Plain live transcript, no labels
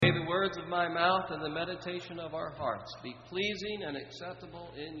words of my mouth and the meditation of our hearts be pleasing and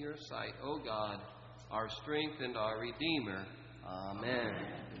acceptable in your sight, O God, our strength and our Redeemer. Amen.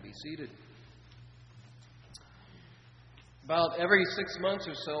 And be seated. About every 6 months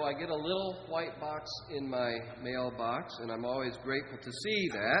or so, I get a little white box in my mailbox, and I'm always grateful to see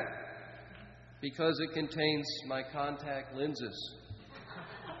that because it contains my contact lenses.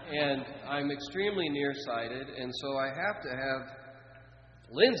 And I'm extremely nearsighted, and so I have to have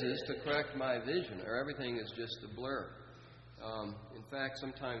lenses to correct my vision, or everything is just a blur. In fact,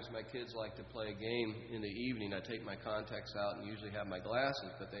 sometimes my kids like to play a game in the evening. I take my contacts out and usually have my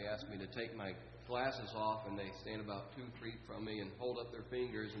glasses, but they ask me to take my glasses off, and they stand about 2 feet from me and hold up their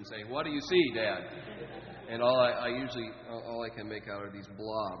fingers and say, "What do you see, Dad?" And all I can make out are these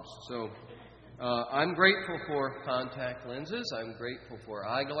blobs. So I'm grateful for contact lenses. I'm grateful for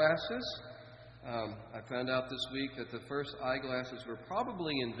eyeglasses. I found out this week that the first eyeglasses were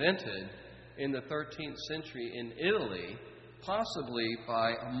probably invented in the 13th century in Italy, possibly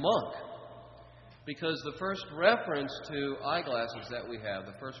by a monk. Because the first reference to eyeglasses that we have,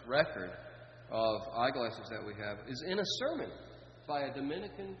 the first record of eyeglasses that we have, is in a sermon by a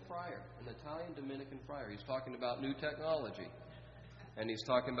Dominican friar, an Italian Dominican friar. He's talking about new technology. And he's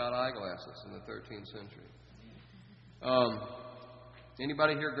talking about eyeglasses in the 13th century.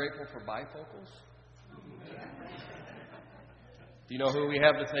 Anybody here grateful for bifocals? Do you know who we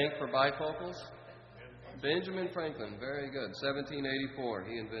have to thank for bifocals? Benjamin Franklin. Very good. 1784,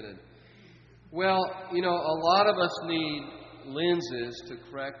 he invented. Well, a lot of us need lenses to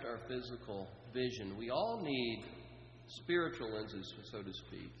correct our physical vision. We all need spiritual lenses, so to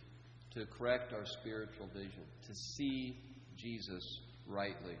speak, to correct our spiritual vision, to see Jesus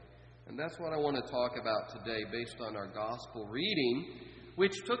rightly. And that's what I want to talk about today based on our gospel reading,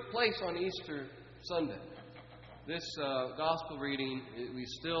 which took place on Easter Sunday. This gospel reading, we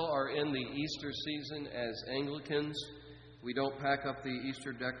still are in the Easter season as Anglicans. We don't pack up the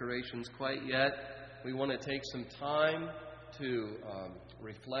Easter decorations quite yet. We want to take some time to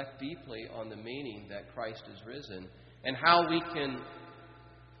reflect deeply on the meaning that Christ is risen and how we can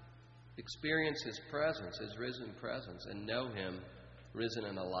experience His presence, His risen presence, and know Him risen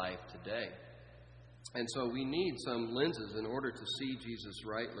and alive today. And so we need some lenses in order to see Jesus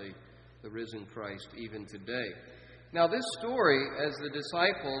rightly, the risen Christ, even today. Now, this story, as the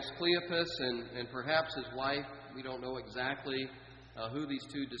disciples, Cleopas and perhaps his wife, we don't know exactly who these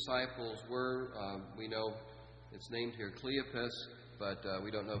 2 disciples were. We know it's named here Cleopas, but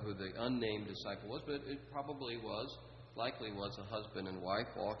we don't know who the unnamed disciple was, but it likely was a husband and wife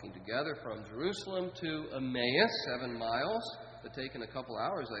walking together from Jerusalem to Emmaus, 7 miles. It's taken a couple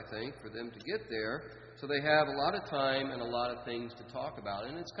hours, I think, for them to get there. So they have a lot of time and a lot of things to talk about.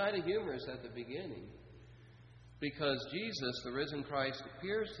 And it's kind of humorous at the beginning because Jesus, the risen Christ,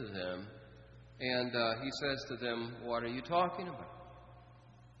 appears to them and He says to them, "What are you talking about?"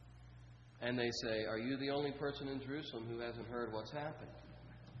 And they say, "Are you the only person in Jerusalem who hasn't heard what's happened?"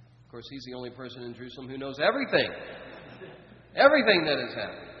 Of course, He's the only person in Jerusalem who knows everything. Everything that has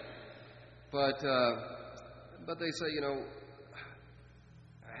happened. But they say,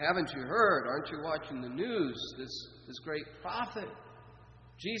 "Haven't you heard? Aren't you watching the news? This great prophet,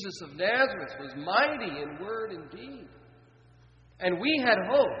 Jesus of Nazareth, was mighty in word and deed. And we had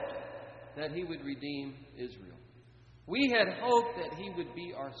hoped that He would redeem Israel. We had hoped that He would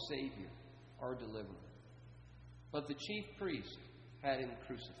be our Savior, our deliverer. But the chief priest had Him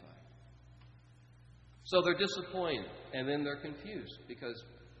crucified." So they're disappointed, and then they're confused because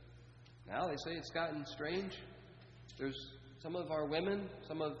now they say it's gotten strange. There's some of our women,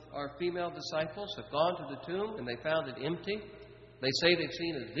 some of our female disciples have gone to the tomb and they found it empty. They say they've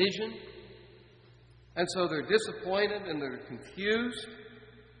seen a vision. And so they're disappointed and they're confused.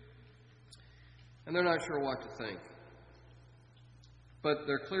 And they're not sure what to think. But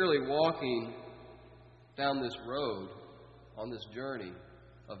they're clearly walking down this road on this journey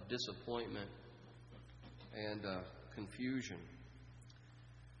of disappointment and confusion.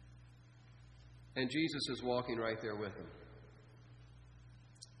 And Jesus is walking right there with them.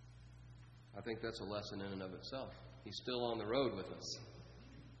 I think that's a lesson in and of itself. He's still on the road with us,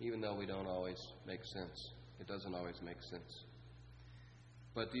 even though we don't always make sense. It doesn't always make sense.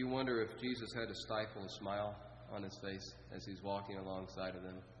 But do you wonder if Jesus had to stifle a smile on His face as He's walking alongside of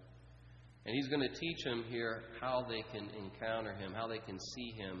them? And He's going to teach them here how they can encounter Him, how they can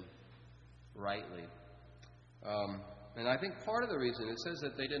see Him rightly. And I think part of the reason, it says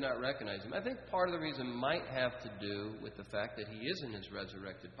that they did not recognize Him. I think part of the reason might have to do with the fact that He is in His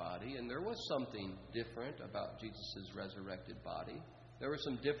resurrected body, and there was something different about Jesus' resurrected body. There were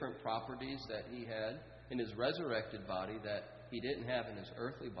some different properties that He had in His resurrected body that he didn't have in his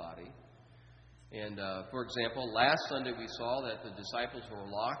earthly body. And, for example, last Sunday we saw that the disciples were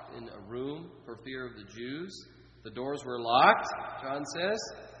locked in a room for fear of the Jews. The doors were locked, John says,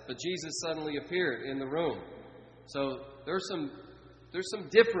 but Jesus suddenly appeared in the room. So there's some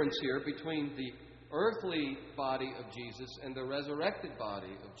difference here between the earthly body of Jesus and the resurrected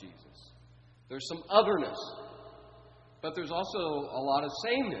body of Jesus. There's some otherness. But there's also a lot of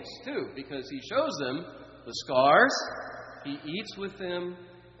sameness, too, because he shows them the scars, he eats with them,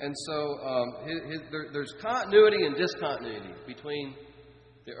 and so there's continuity and discontinuity between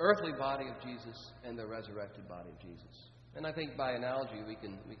the earthly body of Jesus and the resurrected body of Jesus. And I think by analogy we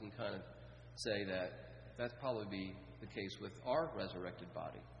can kind of say that that's probably be the case with our resurrected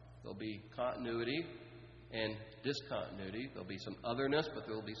body. There'll be continuity and discontinuity. There'll be some otherness, but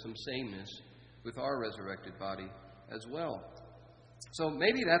there will be some sameness with our resurrected body as well. So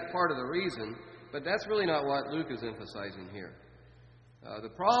maybe that's part of the reason, but that's really not what Luke is emphasizing here. The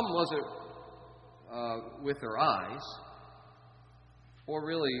problem wasn't with their eyes, or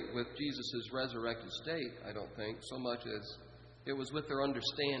really with Jesus' resurrected state, I don't think, so much as it was with their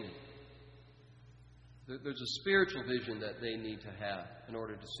understanding. There's a spiritual vision that they need to have in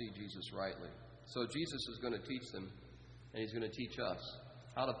order to see Jesus rightly. So Jesus is going to teach them, and he's going to teach us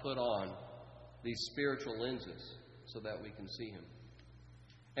how to put on these spiritual lenses so that we can see him.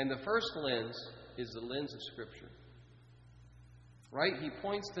 And the first lens is the lens of Scripture. Right? He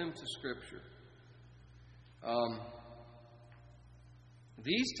points them to Scripture.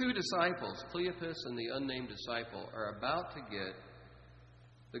 These two disciples, Cleopas and the unnamed disciple, are about to get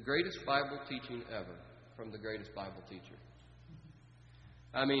the greatest Bible teaching ever from the greatest Bible teacher.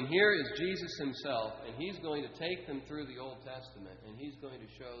 I mean, here is Jesus himself, and he's going to take them through the Old Testament, and he's going to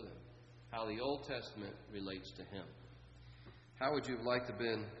show them how the Old Testament relates to him. How would you have liked to have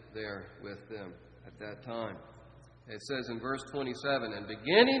been there with them at that time? It says in verse 27, "And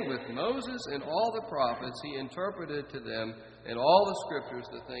beginning with Moses and all the prophets, he interpreted to them in all the Scriptures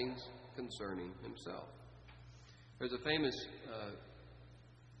the things concerning himself." There's a famous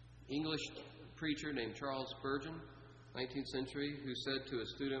English preacher named Charles Spurgeon, 19th century, who said to a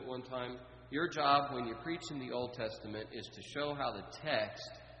student one time, "Your job when you preach in the Old Testament is to show how the text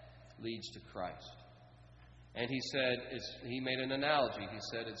leads to Christ." And he said, he made an analogy. He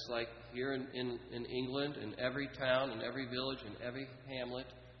said, it's like here in England, in every town, in every village, in every hamlet,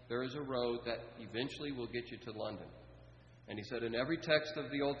 there is a road that eventually will get you to London. And he said, in every text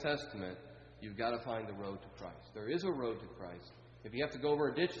of the Old Testament, you've got to find the road to Christ. There is a road to Christ. If you have to go over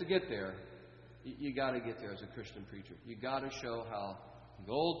a ditch to get there, you got to get there as a Christian preacher. You got to show how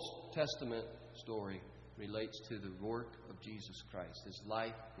the Old Testament story relates to the work of Jesus Christ, his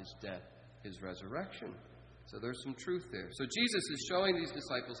life, his death, his resurrection. So there's some truth there. So Jesus is showing these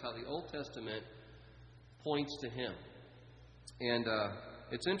disciples how the Old Testament points to him. And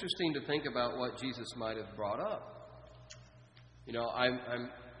it's interesting to think about what Jesus might have brought up. You know,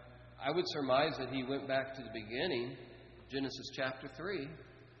 I would surmise that he went back to the beginning, Genesis chapter 3,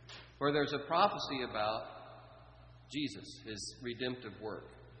 where there's a prophecy about Jesus, his redemptive work.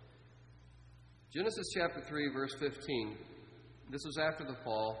 Genesis chapter 3, verse 15. This was after the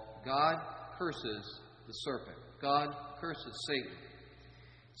fall. God curses the serpent. God curses Satan.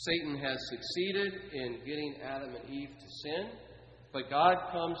 Satan has succeeded in getting Adam and Eve to sin, but God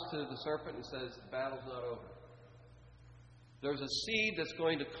comes to the serpent and says, the battle's not over. There's a seed that's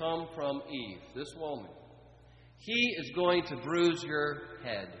going to come from Eve, this woman. He is going to bruise your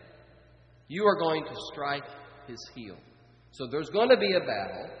head. You are going to strike his heel. So there's going to be a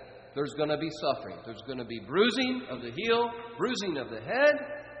battle. There's going to be suffering. There's going to be bruising of the heel, bruising of the head.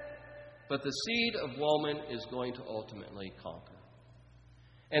 But the seed of woman is going to ultimately conquer.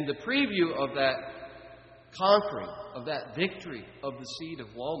 And the preview of that conquering, of that victory of the seed of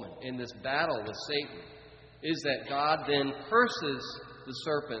woman in this battle with Satan, is that God then curses the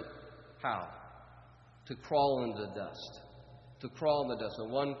serpent. How? To crawl in the dust. To crawl in the dust.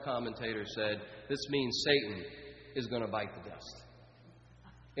 And one commentator said, this means Satan is going to bite the dust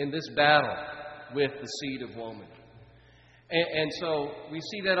in this battle with the seed of woman. And so we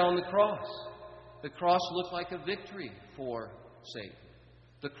see that on the cross. The cross looked like a victory for Satan.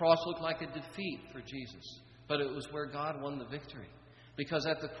 The cross looked like a defeat for Jesus. But it was where God won the victory. Because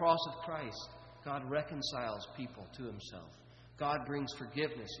at the cross of Christ, God reconciles people to himself. God brings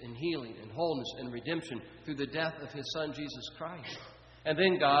forgiveness and healing and wholeness and redemption through the death of his Son, Jesus Christ. And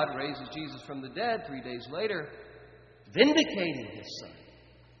then God raises Jesus from the dead 3 days later, vindicating his Son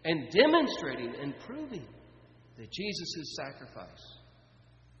and demonstrating and proving that Jesus' sacrifice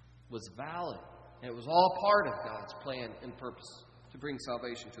was valid. And it was all part of God's plan and purpose to bring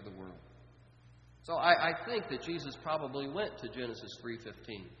salvation to the world. So I think that Jesus probably went to Genesis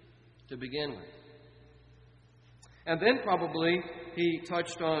 3:15 to begin with. And then probably he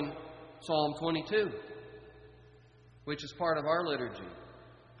touched on Psalm 22, which is part of our liturgy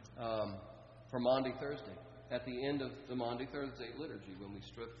for Maundy Thursday. At the end of the Maundy Thursday liturgy, when we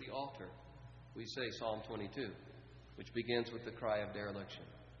strip the altar, we say Psalm 22, which begins with the cry of dereliction.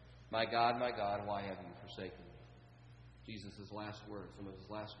 My God, why have you forsaken me? Jesus' last words, some of his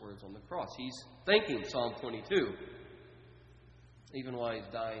last words on the cross. He's thinking Psalm 22, even while he's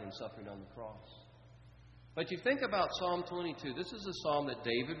dying and suffering on the cross. But you think about Psalm 22. This is a psalm that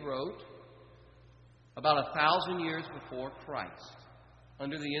David wrote about 1,000 years before Christ,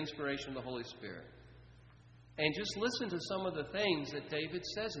 under the inspiration of the Holy Spirit. And just listen to some of the things that David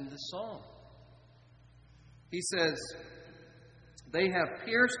says in this psalm. He says, they have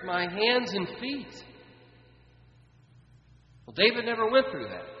pierced my hands and feet. Well, David never went through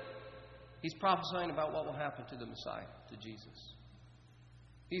that. He's prophesying about what will happen to the Messiah, to Jesus.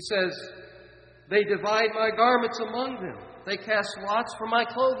 He says, they divide my garments among them. They cast lots for my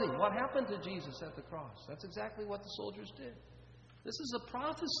clothing. What happened to Jesus at the cross? That's exactly what the soldiers did. This is a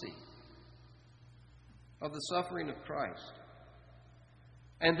prophecy of the suffering of Christ.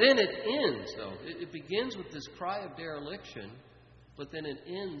 And then it ends, though. It begins with this cry of dereliction, but then it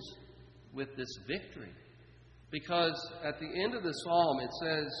ends with this victory. Because at the end of the psalm, it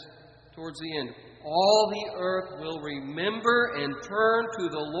says, towards the end, all the earth will remember and turn to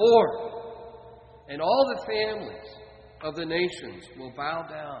the Lord, and all the families of the nations will bow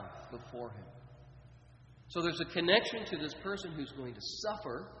down before him. So there's a connection to this person who's going to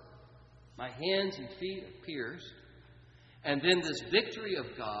suffer. My hands and feet are pierced. And then this victory of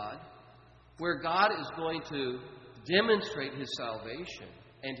God, where God is going to demonstrate his salvation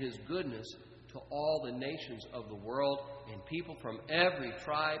and his goodness to all the nations of the world, and people from every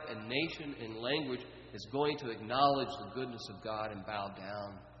tribe and nation and language is going to acknowledge the goodness of God and bow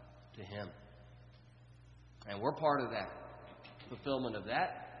down to him. And we're part of that fulfillment of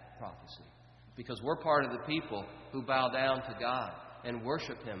that prophecy, because we're part of the people who bow down to God and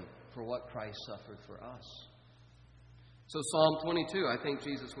worship him for what Christ suffered for us. So Psalm 22, I think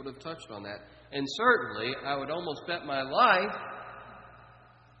Jesus would have touched on that. And certainly, I would almost bet my life,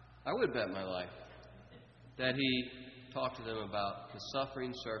 that he talked to them about the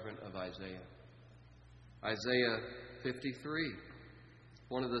suffering servant of Isaiah. Isaiah 53,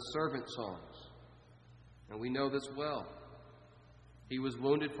 one of the servant songs. And we know this well. He was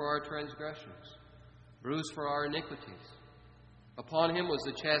wounded for our transgressions, bruised for our iniquities. Upon him was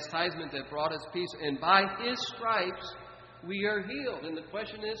the chastisement that brought us peace, and by his stripes we are healed. And the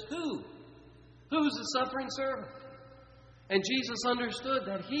question is, who? Who's the suffering servant? And Jesus understood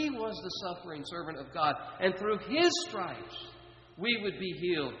that he was the suffering servant of God. And through his stripes, we would be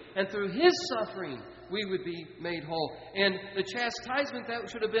healed. And through his suffering, we would be made whole. And the chastisement that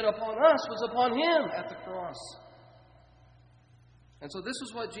should have been upon us was upon him at the cross. And so this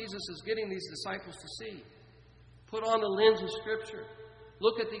is what Jesus is getting these disciples to see. Put on the lens of Scripture.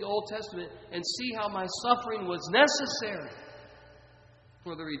 Look at the Old Testament and see how my suffering was necessary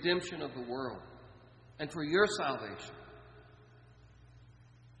for the redemption of the world and for your salvation.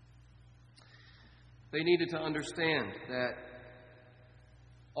 They needed to understand that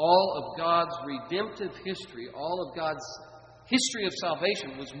all of God's redemptive history, all of God's history of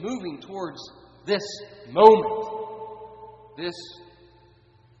salvation was moving towards this moment, this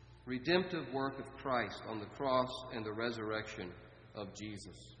redemptive work of Christ on the cross and the resurrection of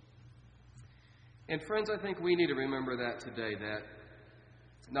Jesus. And friends, I think we need to remember that today, that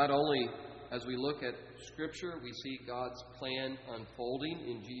not only as we look at Scripture, we see God's plan unfolding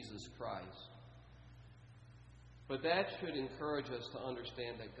in Jesus Christ, but that should encourage us to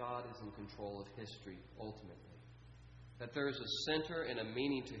understand that God is in control of history ultimately. That there is a center and a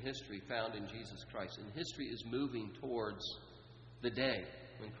meaning to history found in Jesus Christ. And history is moving towards the day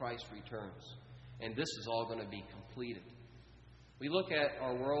when Christ returns. And this is all going to be completed. We look at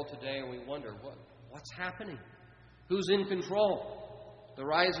our world today and we wonder, what's happening? Who's in control? The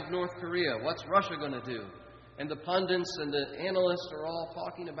rise of North Korea. What's Russia going to do? And the pundits and the analysts are all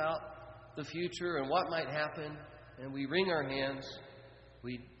talking about the future and what might happen. And we wring our hands.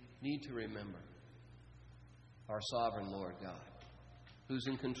 We need to remember our sovereign Lord God, who's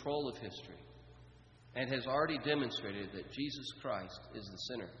in control of history and has already demonstrated that Jesus Christ is the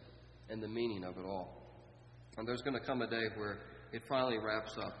center and the meaning of it all. And there's going to come a day where it finally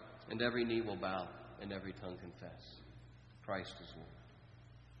wraps up and every knee will bow and every tongue confess Christ is Lord.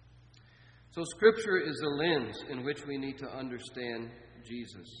 So Scripture is the lens in which we need to understand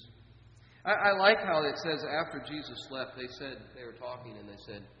Jesus. I like how it says after Jesus left, they were talking and they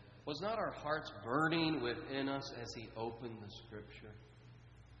said, Was not our hearts burning within us as He opened the Scripture?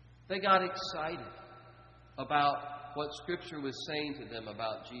 They got excited about what Scripture was saying to them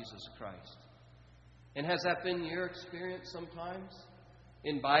about Jesus Christ. And has that been your experience sometimes?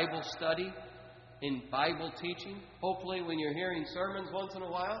 In Bible study, in Bible teaching? Hopefully when you're hearing sermons once in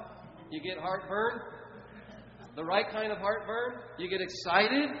a while, you get heartburn. The right kind of heartburn. You get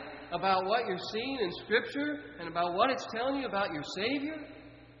excited about what you're seeing in Scripture and about what it's telling you about your Savior.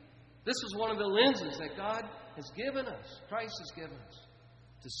 This is one of the lenses that God has given us, Christ has given us,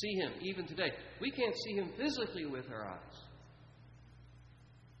 to see Him even today. We can't see Him physically with our eyes.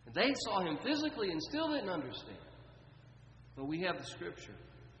 They saw Him physically and still didn't understand. But we have the Scripture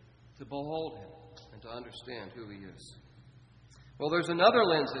to behold Him and to understand who He is. Well, there's another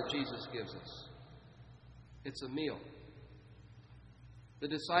lens that Jesus gives us. It's a meal. The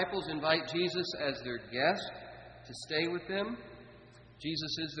disciples invite Jesus as their guest to stay with them.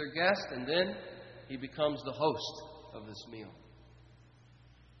 Jesus is their guest, and then He becomes the host of this meal.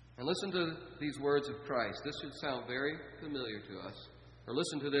 And listen to these words of Christ. This should sound very familiar to us. Or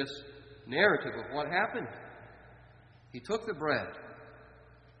listen to this narrative of what happened. He took the bread,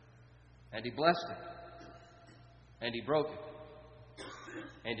 and He blessed it, and He broke it,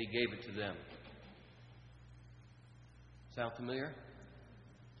 and He gave it to them. Sound familiar?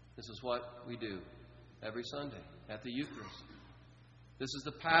 This is what we do every Sunday at the Eucharist. This is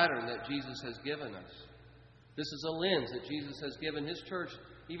the pattern that Jesus has given us. This is a lens that Jesus has given His church,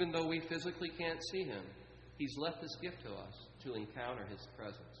 even though we physically can't see Him. He's left this gift to us to encounter His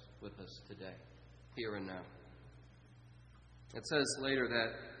presence with us today, here and now. It says later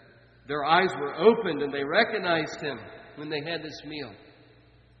that their eyes were opened and they recognized Him when they had this meal.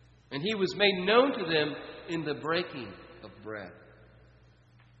 And He was made known to them in the breaking of bread.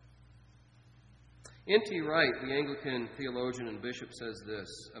 N.T. Wright, the Anglican theologian and bishop, says this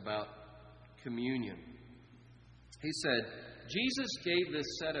about communion. He said, Jesus gave this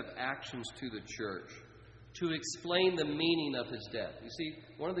set of actions to the church to explain the meaning of His death. You see,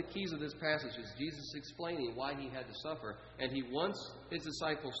 one of the keys of this passage is Jesus explaining why He had to suffer, and He wants His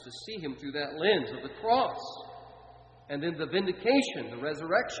disciples to see Him through that lens of the cross, and then the vindication, the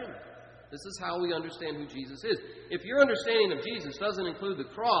resurrection. This is how we understand who Jesus is. If your understanding of Jesus doesn't include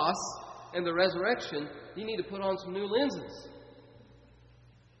the cross and the resurrection, you need to put on some new lenses.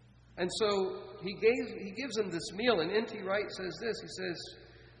 And so He gives them this meal, and N.T. Wright says this. He says,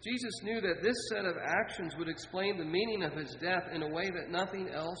 Jesus knew that this set of actions would explain the meaning of His death in a way that nothing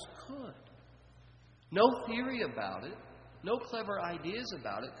else could. No theory about it, no clever ideas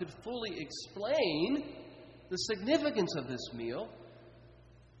about it could fully explain the significance of this meal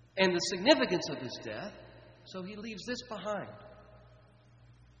and the significance of His death, so He leaves this behind.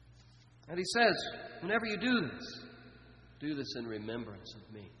 And He says, whenever you do this in remembrance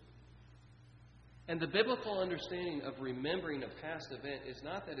of me. And the biblical understanding of remembering a past event is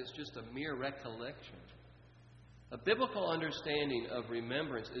not that it's just a mere recollection. A biblical understanding of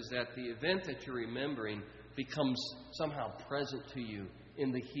remembrance is that the event that you're remembering becomes somehow present to you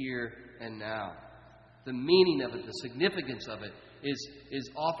in the here and now. The meaning of it, the significance of it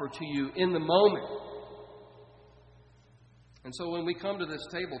is offered to you in the moment. And so when we come to this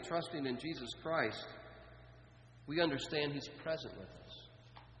table trusting in Jesus Christ, we understand He's present with us.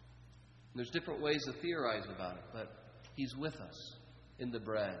 And there's different ways to theorize about it, but He's with us in the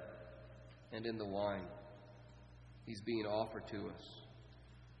bread and in the wine. He's being offered to us.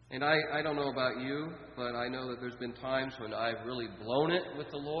 And I don't know about you, but I know that there's been times when I've really blown it with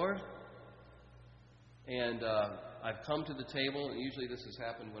the Lord. And I've come to the table, and usually this has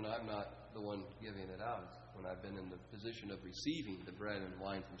happened when I'm not the one giving it out, when I've been in the position of receiving the bread and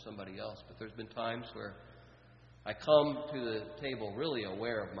wine from somebody else. But there's been times where I come to the table really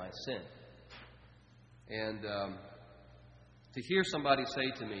aware of my sin. And to hear somebody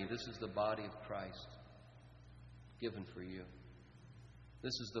say to me, this is the body of Christ given for you.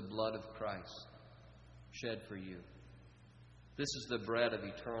 This is the blood of Christ shed for you. This is the bread of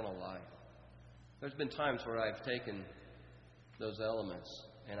eternal life. There's been times where I've taken those elements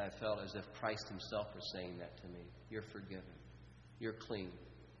and I felt as if Christ Himself was saying that to me. You're forgiven. You're clean.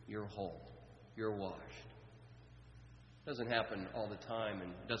 You're whole. You're washed. It doesn't happen all the time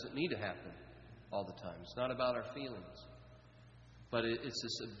and it doesn't need to happen all the time. It's not about our feelings. But it's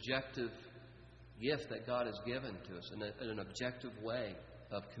this objective gift that God has given to us in an objective way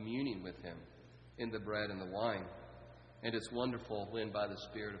of communing with Him in the bread and the wine. And it's wonderful when by the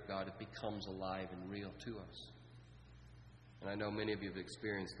Spirit of God it becomes alive and real to us. And I know many of you have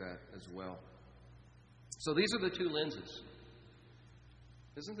experienced that as well. So these are the two lenses.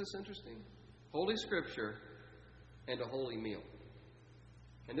 Isn't this interesting? Holy Scripture and a holy meal.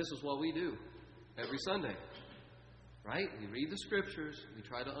 And this is what we do every Sunday, right? We read the Scriptures. We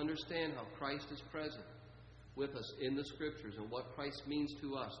try to understand how Christ is present with us in the Scriptures and what Christ means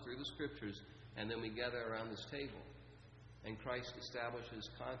to us through the Scriptures. And then we gather around this table, and Christ establishes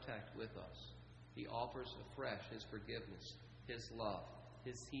contact with us. He offers afresh His forgiveness, His love,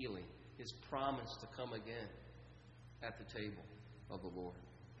 His healing, His promise to come again at the table of the Lord.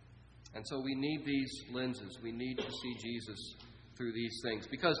 And so we need these lenses. We need to see Jesus through these things.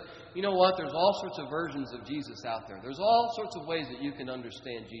 Because, you know what? There's all sorts of versions of Jesus out there. There's all sorts of ways that you can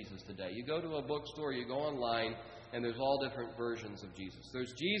understand Jesus today. You go to a bookstore, you go online, and there's all different versions of Jesus.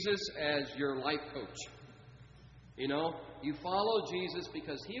 There's Jesus as your life coach. You know, you follow Jesus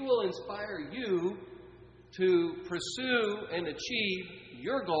because He will inspire you to pursue and achieve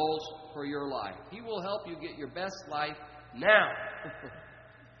your goals for your life. He will help you get your best life now.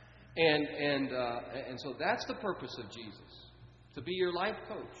 And so that's the purpose of Jesus, to be your life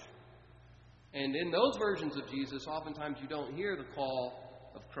coach. And in those versions of Jesus, oftentimes you don't hear the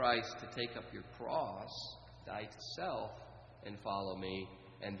call of Christ to take up your cross, die to self, and follow me,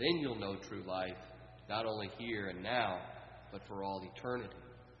 and then you'll know true life, not only here and now, but for all eternity.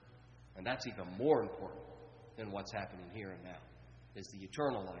 And that's even more important than what's happening here and now, is the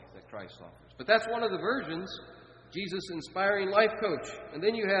eternal life that Christ offers. But that's one of the versions, Jesus inspiring life coach. And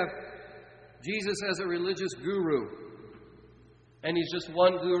then you have Jesus as a religious guru. And He's just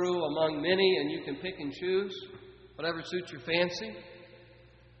one guru among many, and you can pick and choose whatever suits your fancy.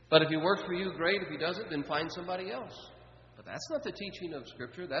 But if He works for you, great. If He doesn't, then find somebody else. But that's not the teaching of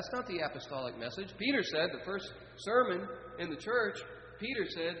Scripture. That's not the apostolic message. Peter said, the first sermon in the church, Peter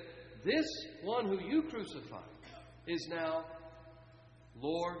said, this one who you crucified is now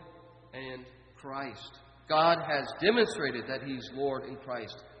Lord and Christ. God has demonstrated that He's Lord in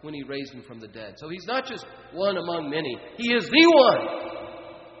Christ when He raised Him from the dead. So He's not just one among many. He is the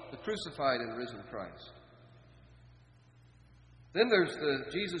one, the crucified and risen Christ. Then there's the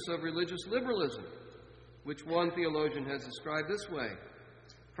Jesus of religious liberalism, which one theologian has described this way: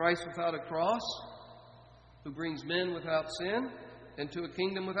 Christ without a cross, who brings men without sin into a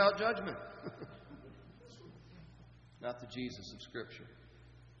kingdom without judgment. Not the Jesus of Scripture.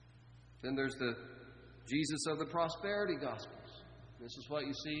 Then there's the Jesus of the prosperity gospels. This is what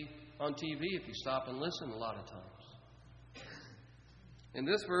you see on TV if you stop and listen a lot of times. In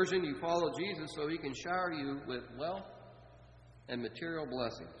this version, you follow Jesus so He can shower you with wealth and material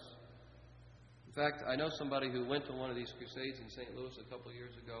blessings. In fact, I know somebody who went to one of these crusades in St. Louis a couple of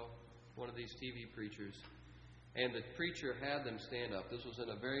years ago, one of these TV preachers, and the preacher had them stand up. This was in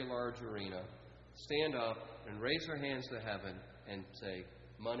a very large arena. Stand up and raise their hands to heaven and say,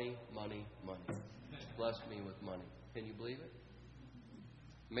 money, money, money. Bless me with money. Can you believe it?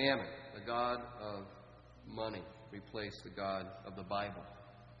 Mammon, the god of money, replaced the God of the Bible.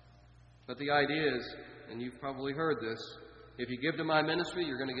 But the idea is, and you've probably heard this, if you give to my ministry,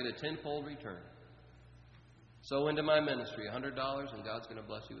 you're going to get a tenfold return. Sow into my ministry $100, and God's going to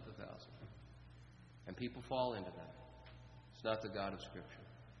bless you with 1,000. And people fall into that. It's not the God of Scripture.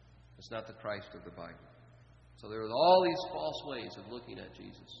 It's not the Christ of the Bible. So there are all these false ways of looking at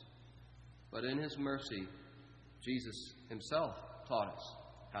Jesus. But in His mercy, Jesus Himself taught us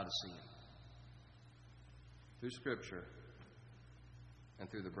how to see Him. Through Scripture and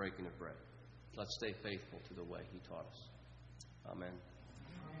through the breaking of bread. Let's stay faithful to the way He taught us. Amen.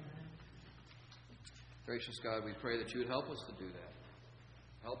 Gracious God, we pray that You would help us to do that.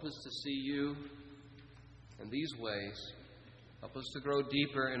 Help us to see You in these ways. Help us to grow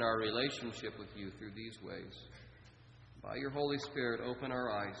deeper in our relationship with You through these ways. By Your Holy Spirit, open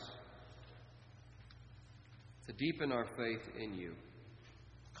our eyes to deepen our faith in You.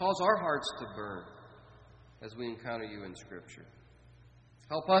 Cause our hearts to burn as we encounter You in Scripture.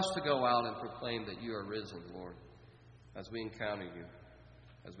 Help us to go out and proclaim that You are risen, Lord, as we encounter You,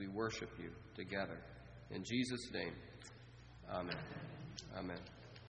 as we worship You together. In Jesus' name, amen. Amen.